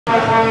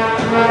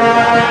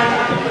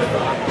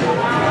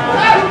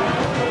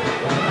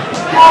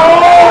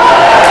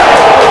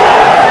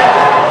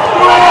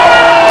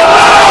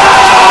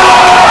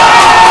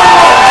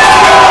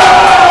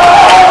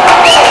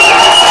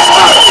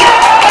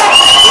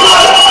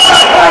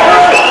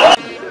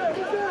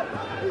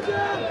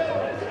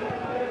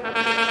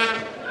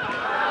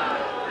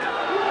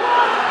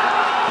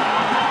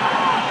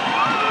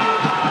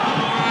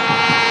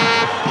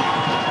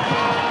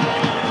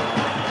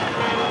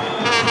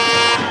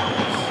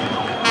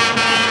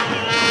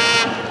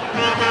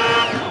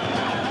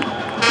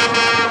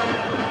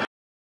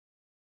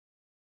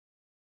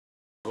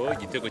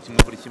igitego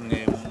kimwe kuri kimwe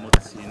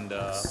mutsinda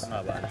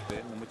nk'abantu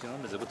mu mukino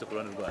wameze gute ku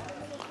ruhande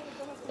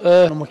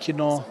rwanyu?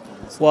 Umukino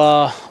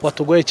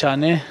watugoye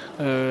cyane,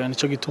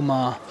 nicyo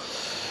gituma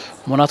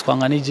umuntu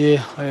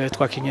atwanganije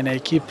twakinye na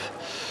equipe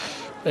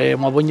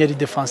mwabonye ari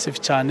defensive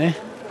cyane,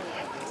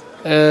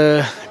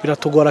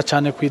 biratugora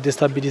cyane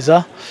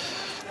kwidestabiliza,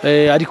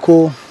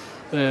 ariko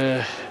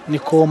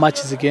niko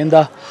match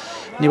zigenda.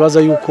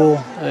 Nibaza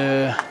yuko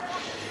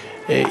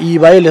iyi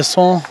baye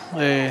leçon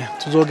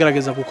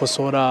tuzogerageza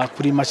gukosora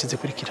kuri match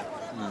zikurikira.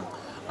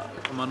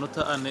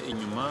 Amanota ane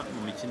inyuma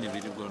mu mikino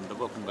ibiri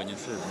ndavuga kunganya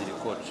inshuro ebyiri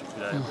coach,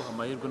 birariko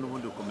amahirwe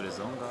n'ubundi gukomereza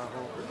aho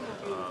ngaho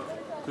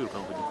kwiruka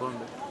ku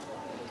gikombe.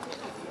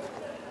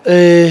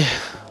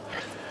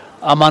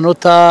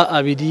 Amanota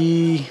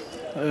abiri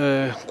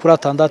kuri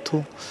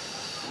atandatu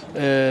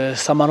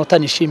si amanota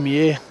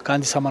nishimiye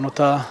kandi si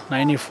amanota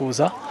nayo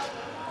nifuza,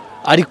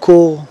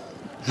 ariko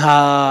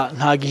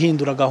nta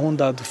gihindura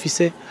gahunda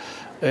dufise.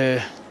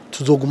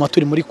 Tuzoguma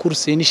turi muri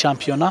course ni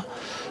championnat.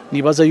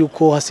 Nibaza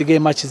yuko hasigaye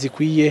match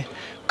zikwiye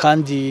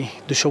kandi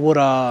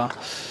dushobora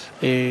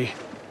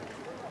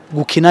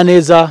gukina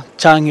neza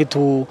canke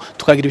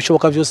tukagira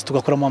ibishoboka byose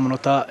tugakoramo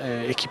amanota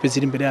equipe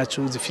ziri imbere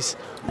yacu zifise.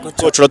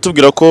 Coach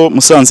uratubwira ko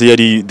Musanze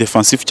yari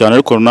defensive cyane,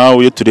 ariko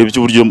nawe iyo turebye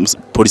uburyo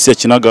polisi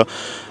yakinaga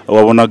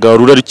wabonaga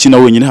Rura rikina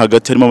wenyine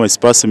hagati harimo ama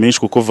espace menshi,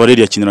 kuko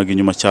Valeri yakiniraga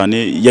inyuma cyane.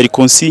 Yari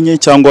consigne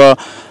cyangwa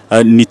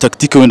ni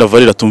tactique wenda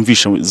Valeri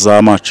atumvisha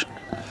za match?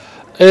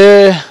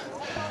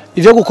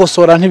 Ivyo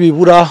gukosora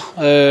ntibibura,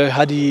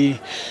 hari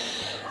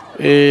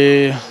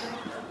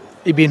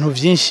ibintu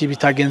byinshi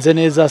bitagenze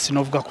neza.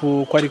 Sinovuga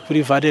ko ari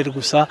kuri Valeri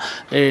gusa,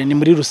 ni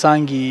muri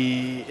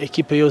rusangi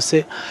equipe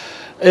yose.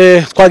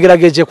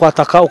 Twagerageje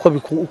kwataka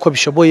uko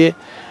bishoboye,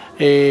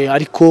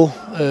 ariko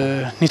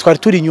ntitwari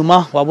turi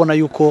inyuma. Wabona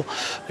yuko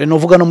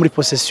novuga no muri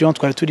possession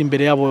twari turi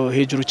imbere yabo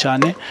hejuru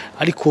cyane,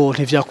 ariko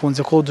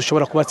ntivyakunze ko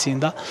dushobora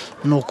kubatsinda.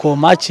 Nuko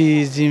match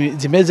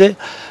zimeze,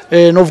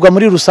 novuga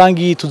muri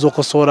rusangi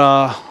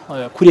tuzokosora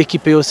kuri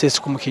equipe yose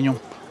ku mukinyo.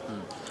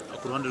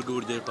 Ku ruhande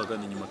rw'uburyo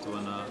yapagana inyuma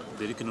tubona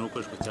Derek no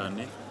gukoreshwa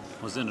cyane,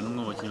 Muzenda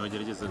n'umwe mu bakinnyi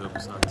bageragezaga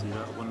gusatira.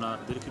 Ubona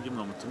Derek ibyo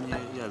mwamutumye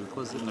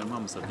yabikoze, mwari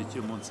mwamusabye iki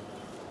uyu munsi?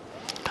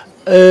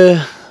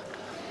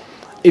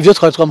 Ivyo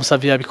twari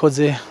twamusavye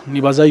yabikoze.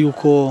 Nibaza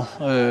yuko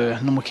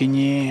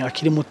n'umukinyi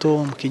akiri muto,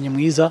 umukinyi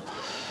mwiza.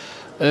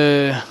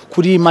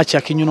 Kuri match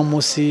yakinye no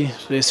munsi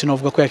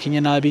sinovuga ko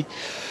yakinye nabi,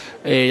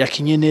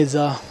 yakinye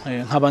neza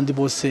nk'abandi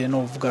bose.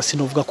 Novuga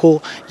sinovuga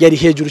ko yari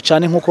hejuru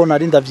cyane nkuko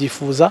nari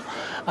ndavyifuza,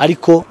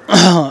 ariko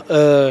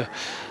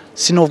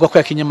sinovuga ko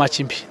yakinye match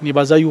mbi.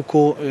 Nibaza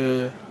yuko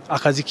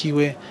akazi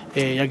kiwe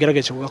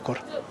yagerageje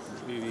kugakora.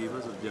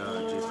 Ibibazo bya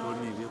J4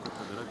 ni ibyo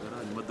kutagaragara,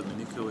 nyuma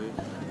Dominique we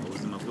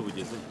ubuzima bwe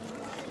bugeze.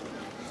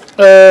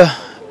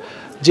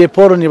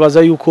 J4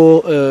 nibaza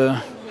yuko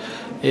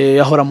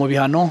yahora mu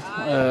bihano,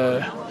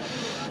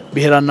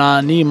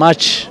 biherana ni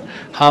match.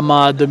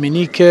 Hama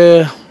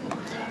Dominique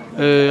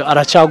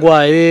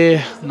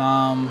aracagwaye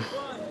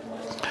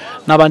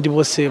n'abandi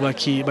bose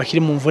bakiri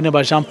mu mvune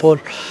ba Jean Paul.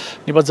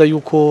 Nibaza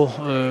yuko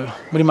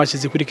muri match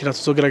zikurikira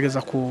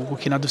tuzogerageza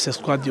gukina duse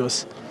squad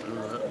yose.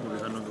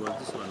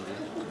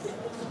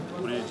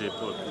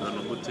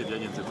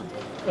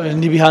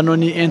 Ni bihano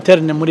ni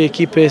interne muri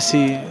equipe,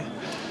 si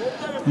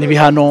ni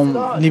bihano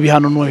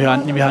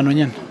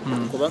nyene.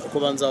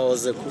 Kubanza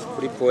hoze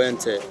kuri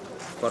pointe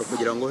kwari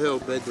kugira ngo he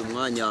Obed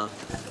umwanya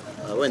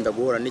wenda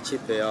guhura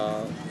n'ikipe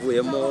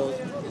yavuyemo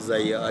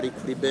Isayi ari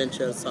kuri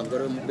bench, asanzwe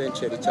ari mu bench,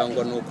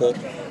 cyangwa nuko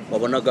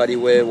wabonaga ari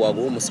we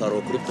wabuha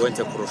umusaruro kuri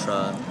pointe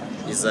kurusha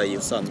Isayi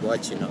usanzwe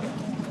wakina?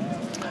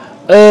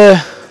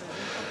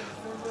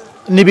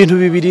 Ni ibintu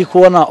bibiri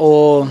kubona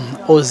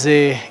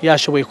Oze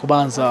yashoboye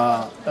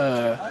kubanza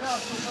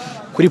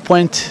kuri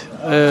point.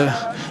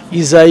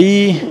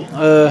 Isayi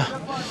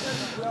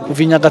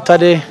kuva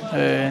Nyagatare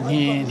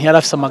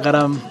ntiyarafise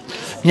amagara,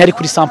 ntiyari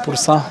kuri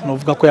 100%.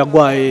 Novuga ko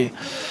yagwaye,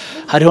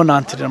 hariho na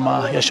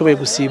entraînement yashoboye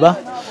gusiba.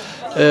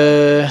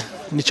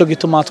 Nico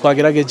gituma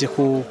twagerageje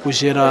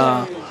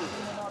kujera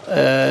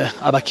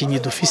abakinnyi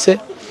dufise.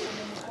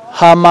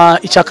 Hama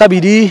icya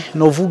kabiri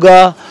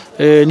novuga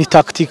ni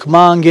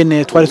tactiquement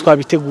ngene twari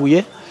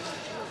twabiteguye.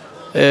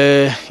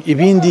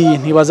 Ibindi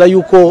ntibaza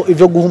yuko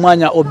ivyo guha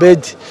umwanya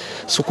Obed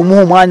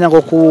sukumuha umwanya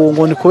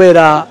ngo ni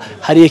kubera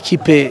hari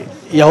equipe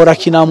yahora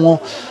kinamwo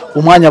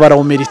umwanya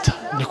barawumerita.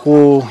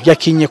 Niko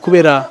yakinye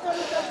kubera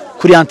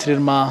kuri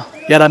entraînement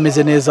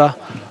yarameze neza.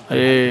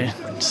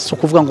 si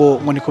ukuvuga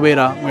ngo ni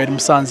kubera ngo yari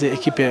Musanze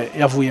ekipe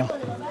yavuyemo.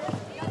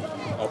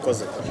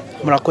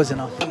 Murakoze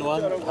nawe.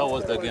 How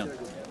was the game?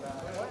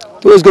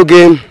 It was a good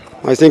game.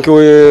 I think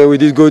we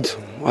did good.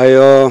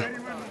 I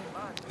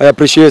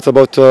appreciate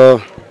about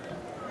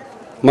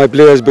my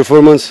players'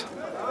 performance,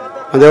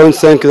 and I want to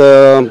thank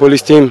the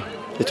police team.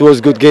 It was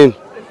a good game,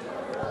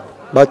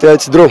 but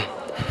it's draw.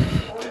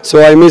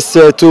 So I missed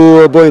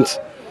 2 points.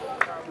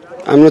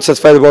 I'm not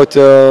satisfied about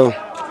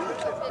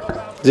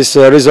this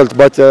result,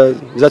 but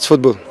that's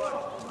football.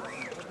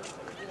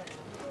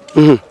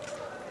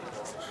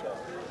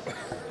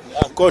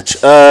 Coach,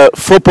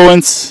 4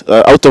 points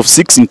out of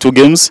 6 in 2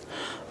 games.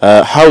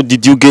 How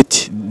did you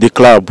get the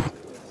club?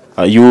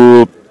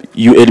 You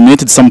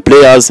eliminated some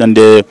players and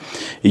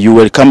you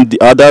welcomed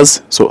the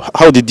others. So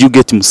how did you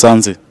get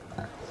Musanze?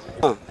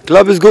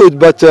 Club is good,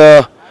 but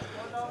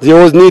there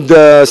was need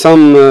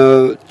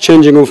some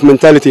changing of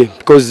mentality,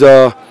 because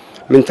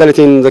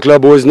mentality in the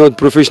club was not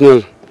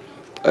professional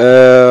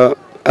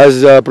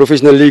as a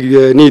professional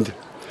league need.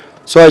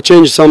 So I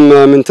changed some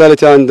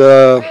mentality and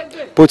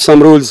put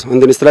some rules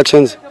and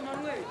instructions,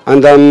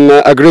 and I'm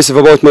aggressive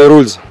about my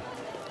rules.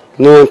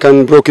 No one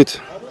can break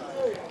it.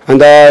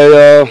 And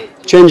I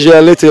changed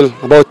a little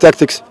about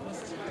tactics.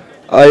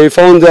 I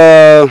found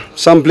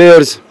some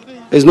players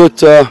is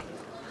not.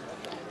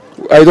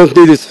 I don't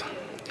need it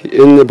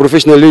in the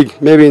professional league,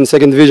 maybe in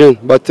 2nd division,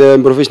 but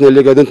in professional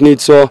league I don't need.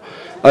 So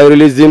I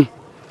release them,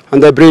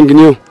 and I bring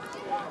new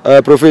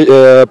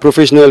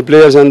professional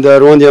players and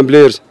Rwandan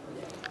players.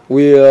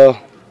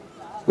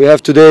 We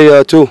have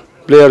today 2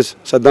 players,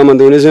 Saddam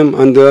and Onism,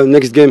 and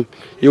next game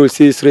you will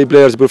see 3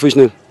 players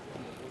professional,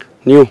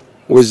 new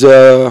with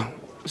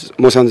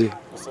Musanze.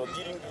 So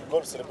during the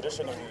goal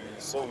celebration, we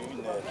saw you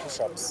in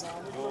push-ups,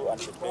 you and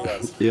the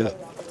players. Yeah.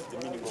 What is the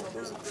meaning of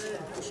those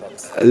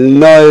push-ups?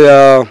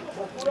 No,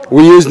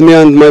 we used me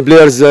and my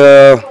players.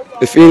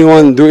 If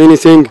anyone do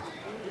anything,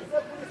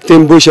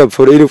 team push-up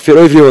for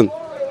everyone.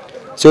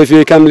 So if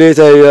you come late,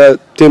 I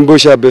team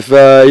push-up. If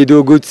you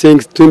do good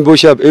things, team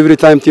push-up. Every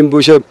time team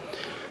push-up.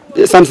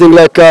 Something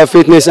like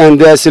fitness, and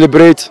they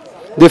celebrate,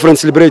 different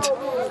celebrate.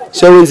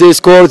 So when they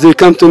score, they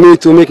come to me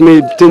to make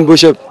me team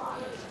push-up.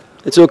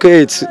 It's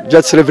okay, it's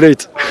just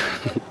celebrate.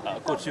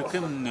 Coach, you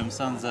came in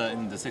Musanze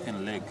in the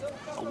 2nd leg.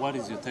 What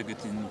is your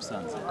target in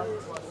Musanze?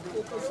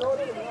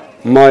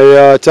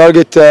 My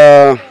target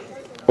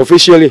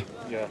officially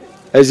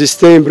is to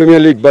stay in Premier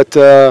League, but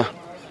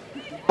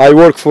I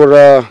work for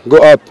go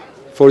up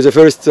for the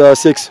first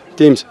 6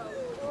 teams.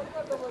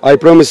 I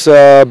promise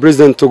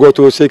President to go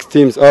to 6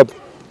 teams up,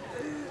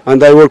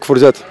 and I work for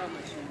that.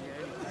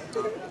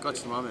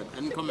 Coach Mohamed,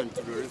 any comment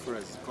to the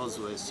referees? Because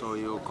we saw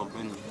you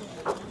complaining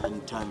many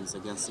times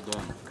against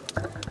them.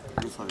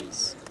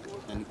 Referees,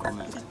 any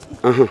comment?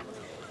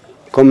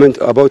 Comment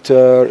about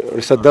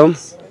Saddam?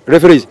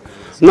 Referees?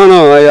 No,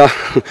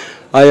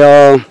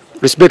 I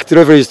respect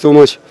referees too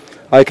much.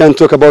 I can't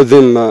talk about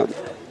them.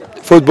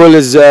 Football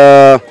is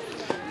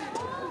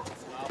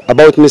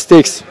about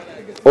mistakes.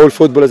 All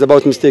football is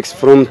about mistakes,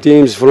 from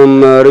teams,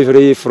 from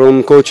referee,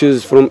 from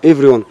coaches, from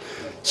everyone.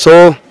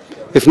 So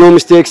if no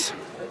mistakes,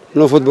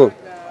 no football.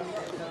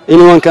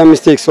 Anyone can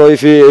mistake. So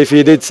if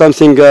he did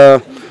something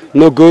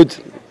no good,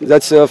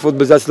 that's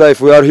football, that's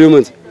life. We are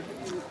humans.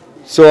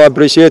 So I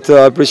appreciate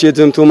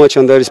them too much,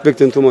 and I respect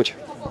them too much.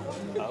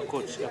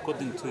 Coach,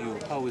 according to you,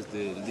 how is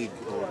the league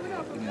or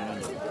in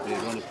Rwanda, the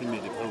Rwanda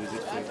Premier League, how is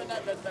it for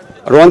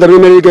you? Rwanda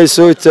Premier League, I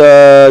saw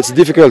it's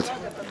difficult.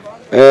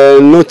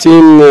 No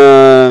team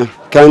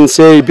can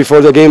say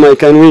before the game I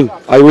can win,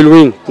 I will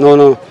win.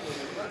 No.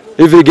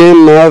 Every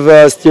game have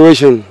a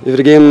situation.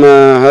 Every game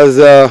has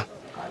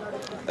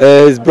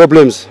its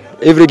problems.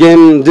 Every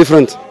game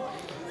different.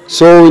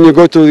 So when you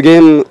go to the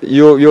game,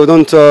 you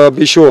don't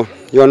be sure.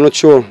 You are not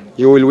sure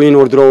you will win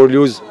or draw or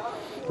lose.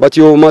 But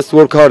you must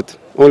work hard.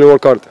 Only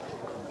work hard.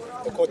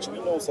 Coach, we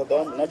know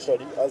Saddam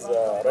naturally as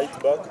a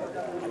right back,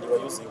 and you are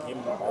using him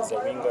as a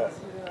winger.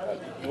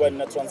 You are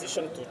in a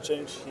transition to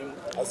change him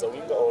as a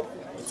winger, or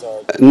it's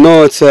a...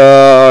 No, it's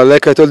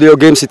like I told you, a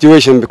game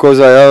situation, because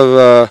I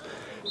have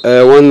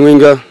one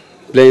winger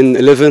playing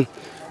 11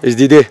 is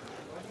Dide.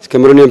 He's a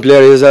Cameroonian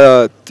player.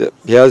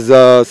 He has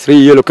 3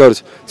 yellow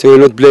cards, so he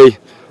will not play.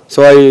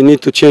 So I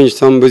need to change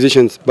some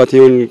positions, but he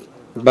will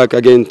back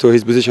again to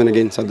his position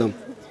again, Saddam.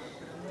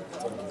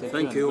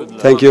 Thank you.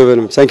 Thank you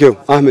very much. Thank you,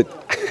 Ahmed.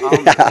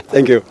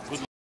 Thank you.